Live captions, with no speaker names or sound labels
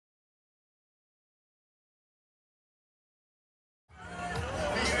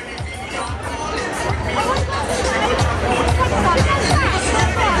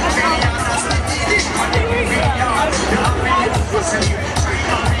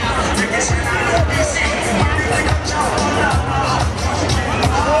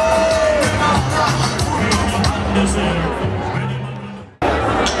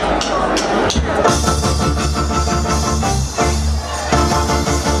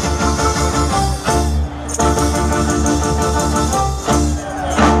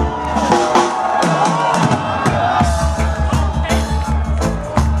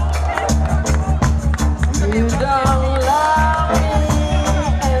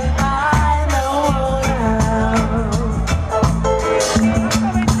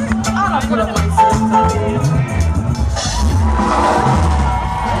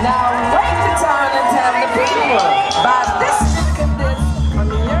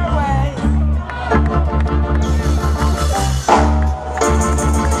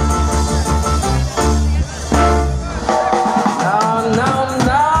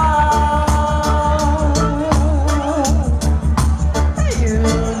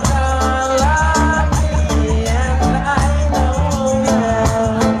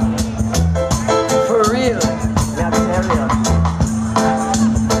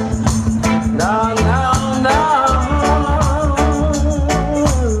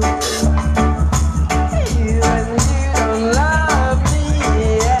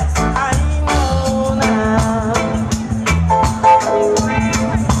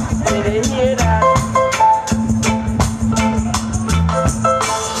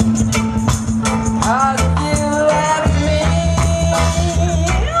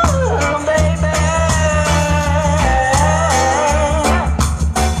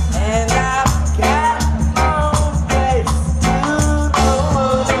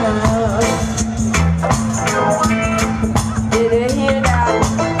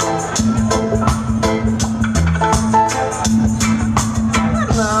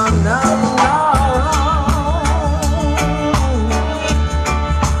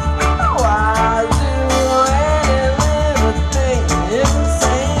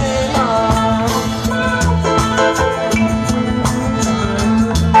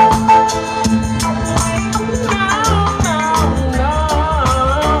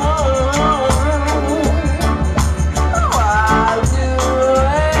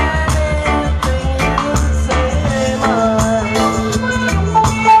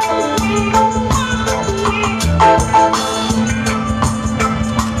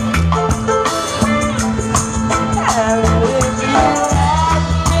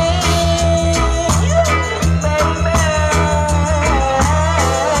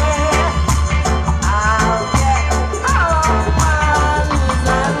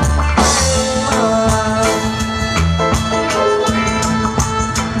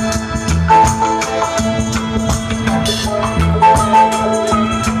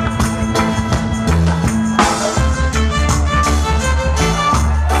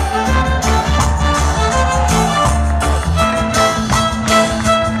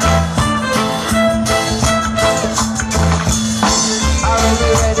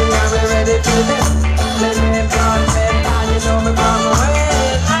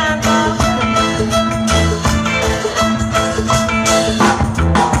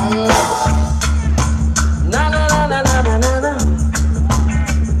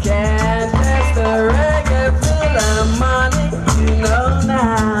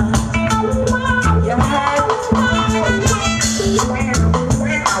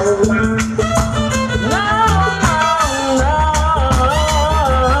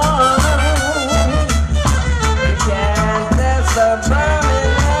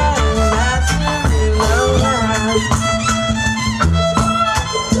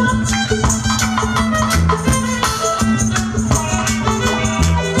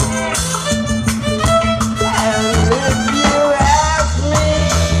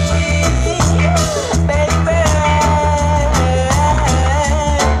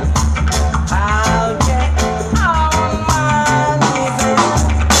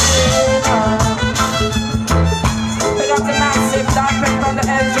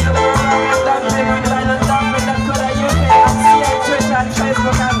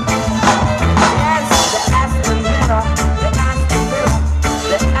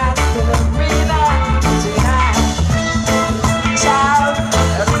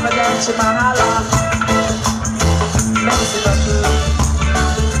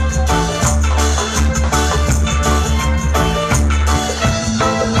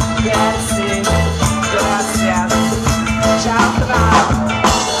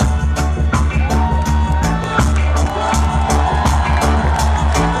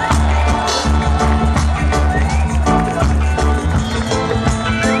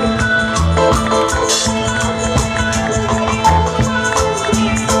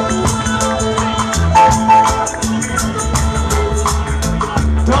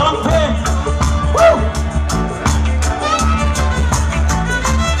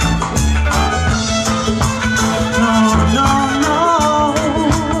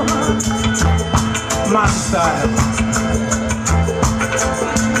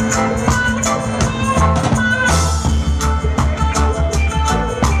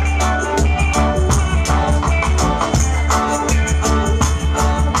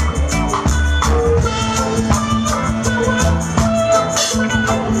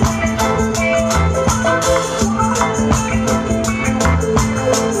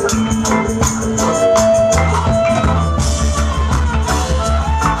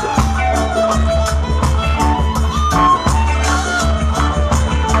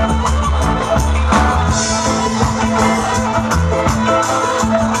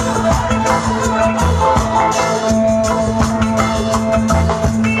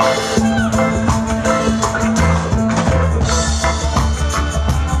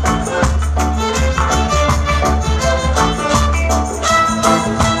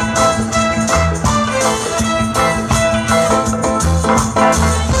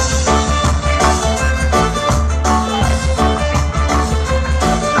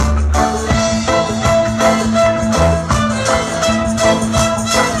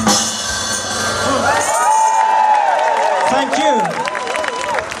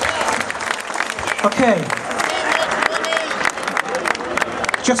Okay.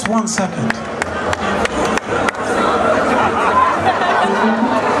 Just 1 second.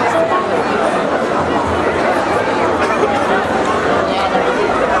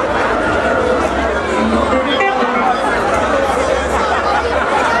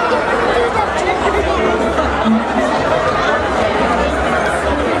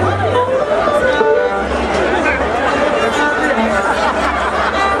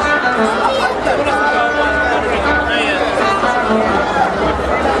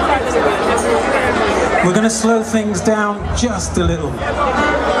 We're going to slow things down just a little,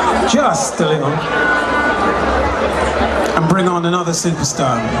 and bring on another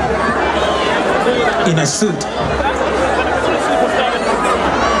superstar in a suit.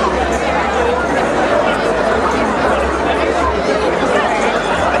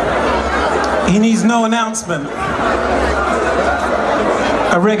 He needs no announcement.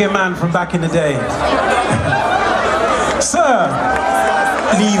 A reggae man from back in the day. Sir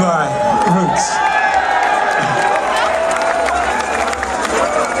Levi Roots.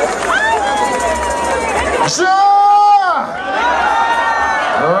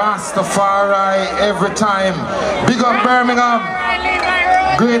 Rastafari every time. Big up Birmingham,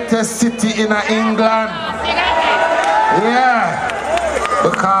 greatest city in England. Yeah,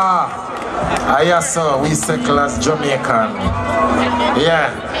 because I saw we circle as Jamaican. Yeah,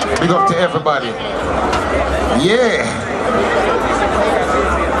 big up to everybody. Yeah.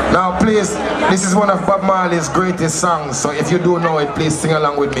 Now please, this is one of Bob Marley's greatest songs, so if you do know it, please sing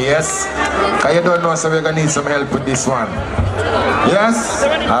along with me, yes? Because you don't know, so we're going to need some help with this one. Yes?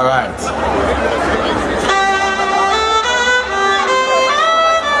 Alright.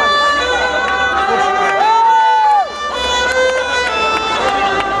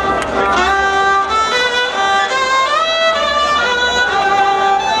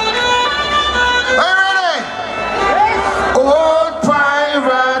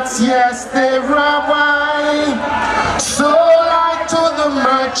 Yes, they rabbi sold out to the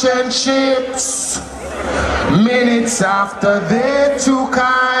merchant ships. Minutes after they took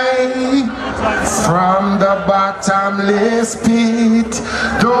I from the bottomless pit,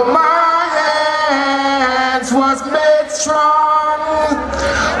 though my hands was made strong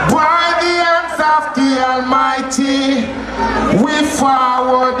by the hands of the Almighty, we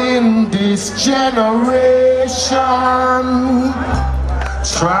forward in this generation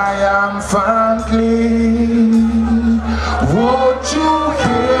triumphantly. Won't you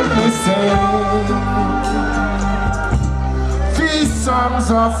hear me sing these songs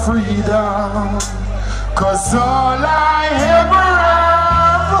of freedom? 'Cause all I ever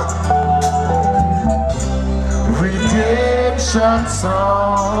have, redemption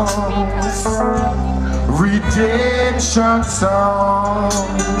songs, redemption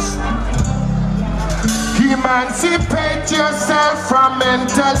songs. Emancipate yourself from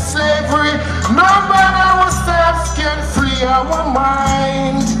mental slavery. Nobody ourselves can free our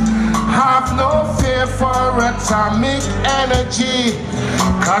mind. Have no fear for atomic energy,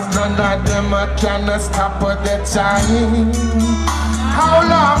 cause none of them can stop the time. How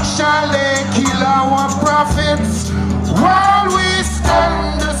long shall they kill our prophets while we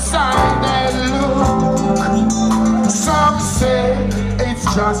stand aside and look? Some say it's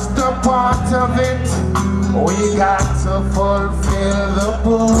just a part of it. We got to fulfill the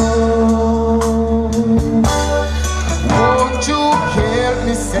book. Won't you hear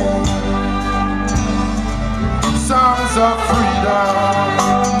me sing songs of freedom?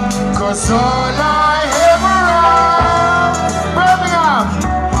 Cause all I ever have,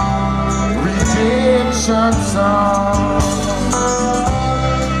 redemption songs,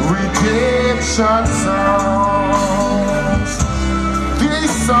 redemption songs,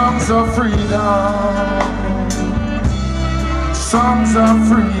 these songs of freedom, songs of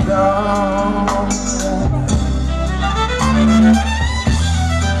freedom.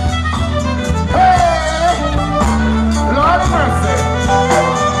 Hey, Lord of mercy.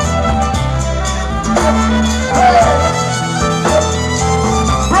 Hey,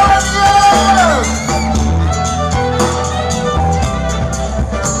 brothers,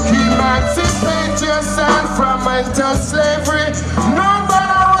 emancipate yourself from mental slavery. None but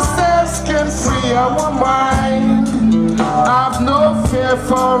ourselves can free our mind. Have no fear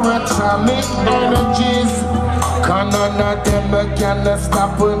for atomic energies, cause none of them can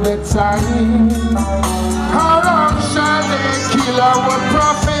stop the time. How long shall they kill our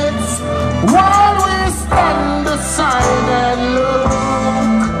prophets while we stand aside and look?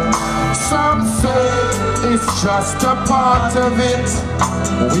 Some say it's just a part of it.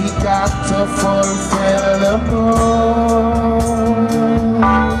 We got to fulfill the book.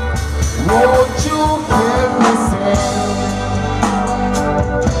 Won't you hear me sing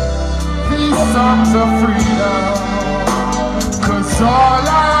these songs of freedom? Cause all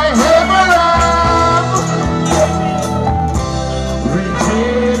I ever have,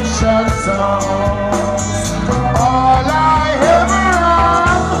 redemption songs. All I ever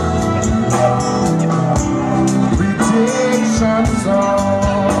have, redemption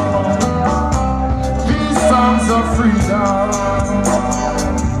songs. These songs of freedom,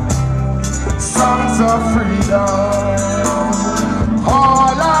 songs of freedom.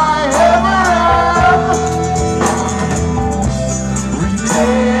 All I ever have,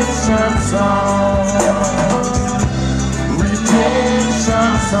 redemption songs,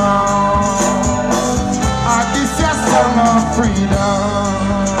 redemption songs. This is song of freedom.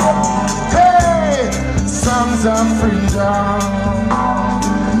 Hey, songs of freedom.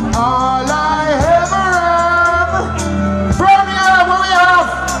 All I ever have, from here what we have,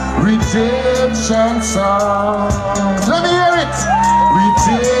 redemption songs. Let me hear it.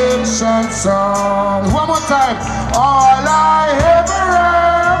 Redemption songs. One more time. All I ever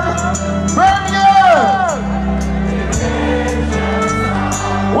have, from here.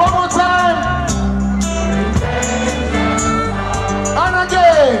 One more time. And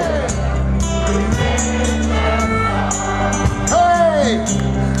again. Hey,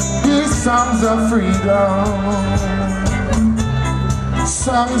 these songs of freedom,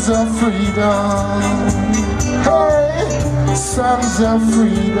 songs of freedom. Hey, songs of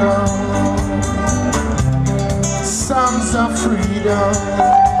freedom, songs of freedom.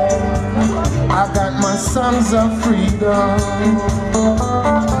 I got my songs of freedom.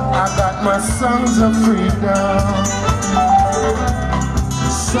 I got my songs of freedom.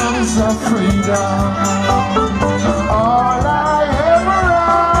 Songs of freedom. All I ever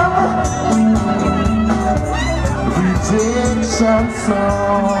have, redemption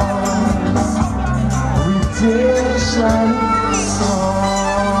songs, redemption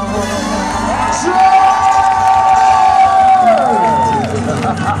songs.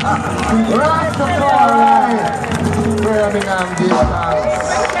 Right.